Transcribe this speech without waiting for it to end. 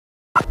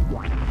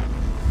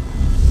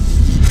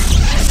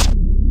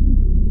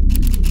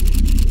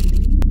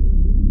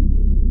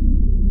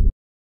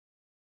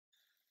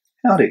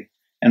Howdy,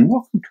 and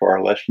welcome to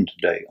our lesson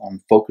today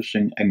on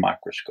focusing a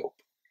microscope.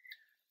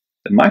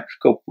 The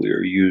microscope we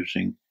are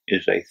using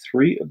is a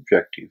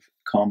 3-objective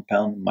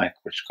compound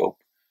microscope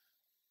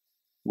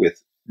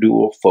with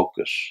dual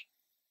focus.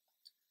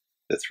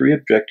 The 3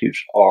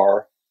 objectives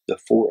are the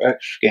 4x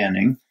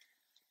scanning,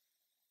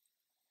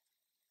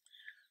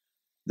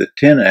 the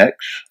 10x,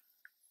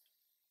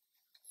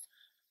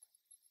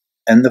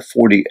 and the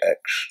 40x.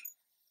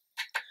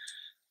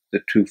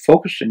 The 2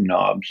 focusing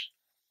knobs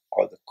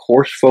are the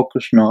coarse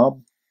focus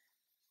knob,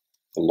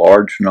 the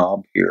large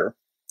knob here,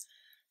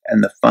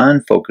 and the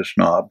fine focus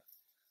knob,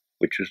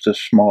 which is the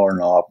smaller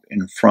knob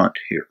in front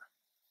here.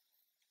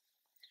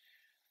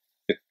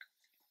 The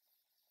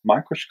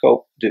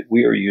microscope that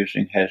we are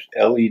using has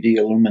LED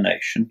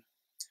illumination.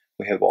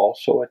 We have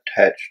also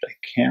attached a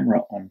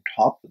camera on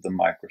top of the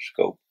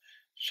microscope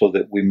so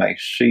that we may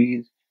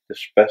see the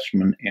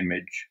specimen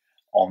image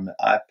on the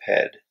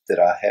iPad that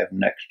I have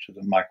next to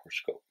the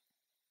microscope.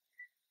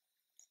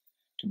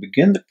 To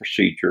begin the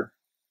procedure,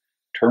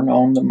 turn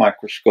on the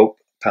microscope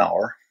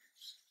power.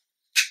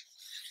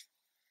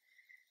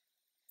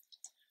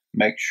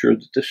 Make sure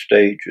that the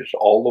stage is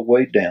all the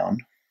way down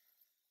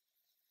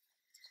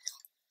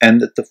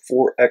and that the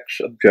 4x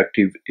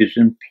objective is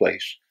in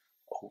place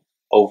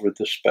over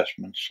the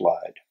specimen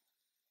slide.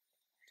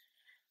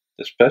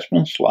 The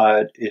specimen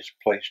slide is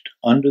placed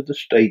under the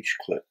stage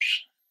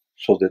clips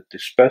so that the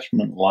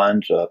specimen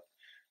lines up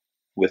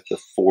with the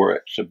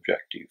 4x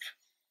objective.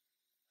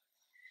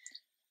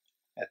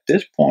 At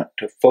this point,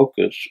 to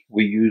focus,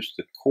 we use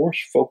the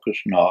coarse focus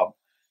knob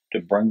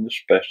to bring the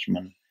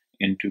specimen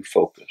into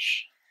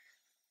focus.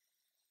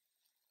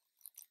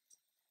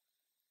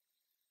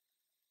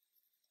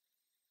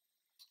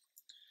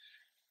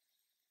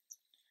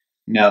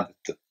 Now that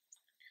the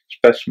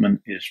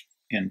specimen is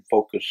in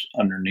focus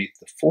underneath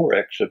the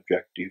 4x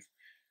objective,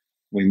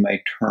 we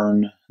may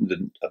turn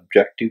the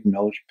objective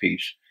nose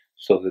piece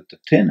so that the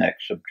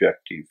 10x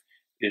objective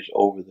is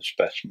over the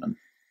specimen.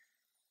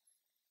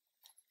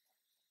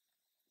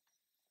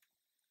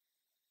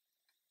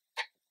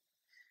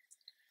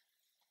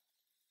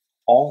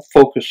 All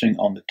focusing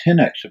on the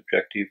 10x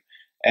objective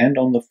and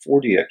on the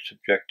 40x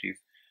objective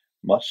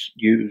must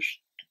use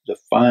the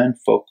fine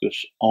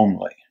focus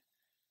only.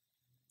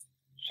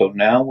 So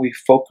now we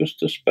focus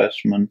the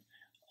specimen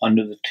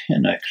under the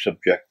 10x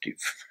objective.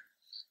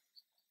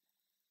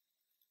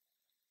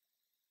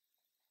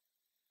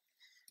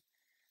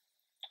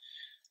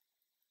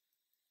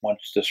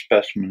 Once the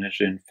specimen is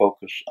in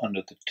focus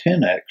under the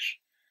 10x,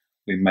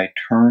 we may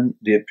turn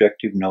the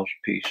objective nose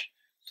piece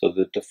so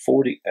that the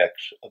 40x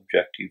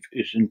objective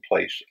is in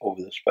place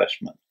over the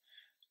specimen.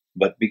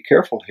 But be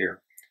careful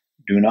here.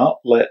 Do not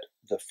let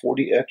the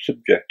 40x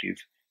objective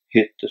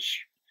hit the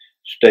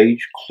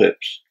stage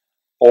clips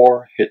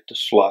or hit the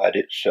slide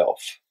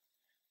itself.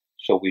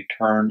 So we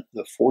turn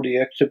the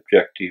 40x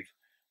objective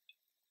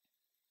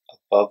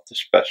above the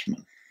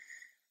specimen.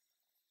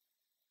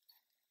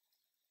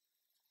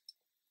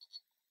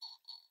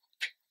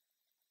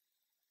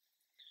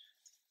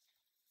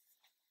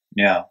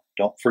 Now,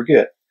 don't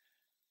forget,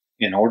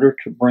 in order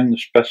to bring the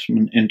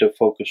specimen into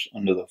focus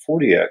under the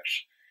 40x,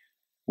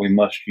 we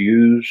must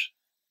use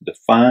the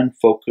fine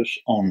focus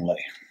only.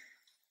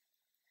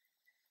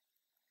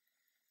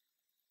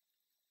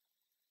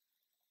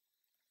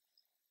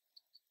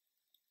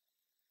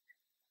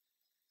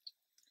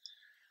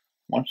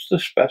 Once the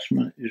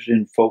specimen is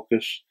in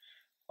focus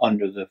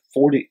under the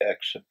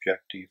 40x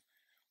objective,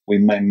 we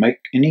may make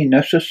any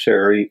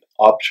necessary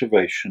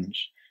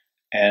observations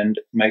and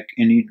make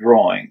any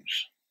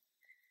drawings.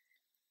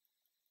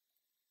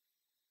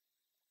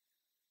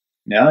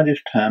 Now it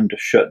is time to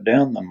shut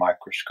down the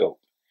microscope.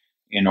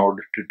 In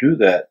order to do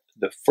that,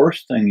 the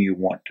first thing you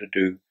want to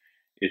do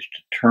is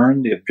to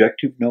turn the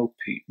objective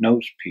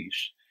nose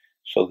piece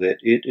so that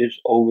it is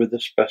over the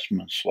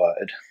specimen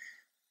slide.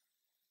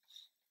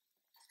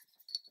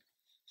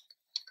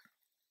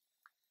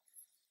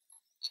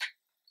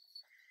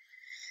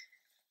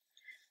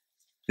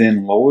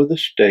 Then lower the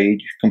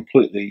stage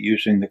completely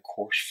using the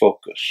coarse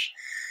focus.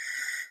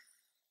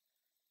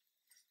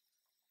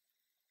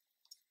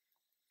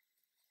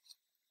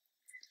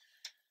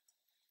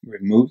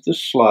 Remove the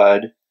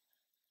slide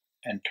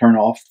and turn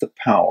off the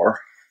power,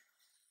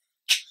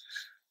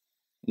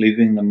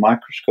 leaving the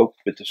microscope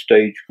with the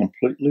stage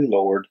completely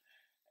lowered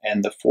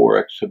and the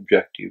 4x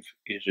objective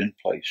is in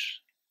place.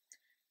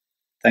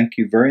 Thank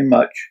you very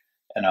much,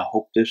 and I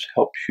hope this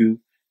helps you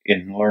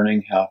in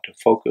learning how to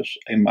focus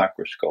a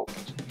microscope.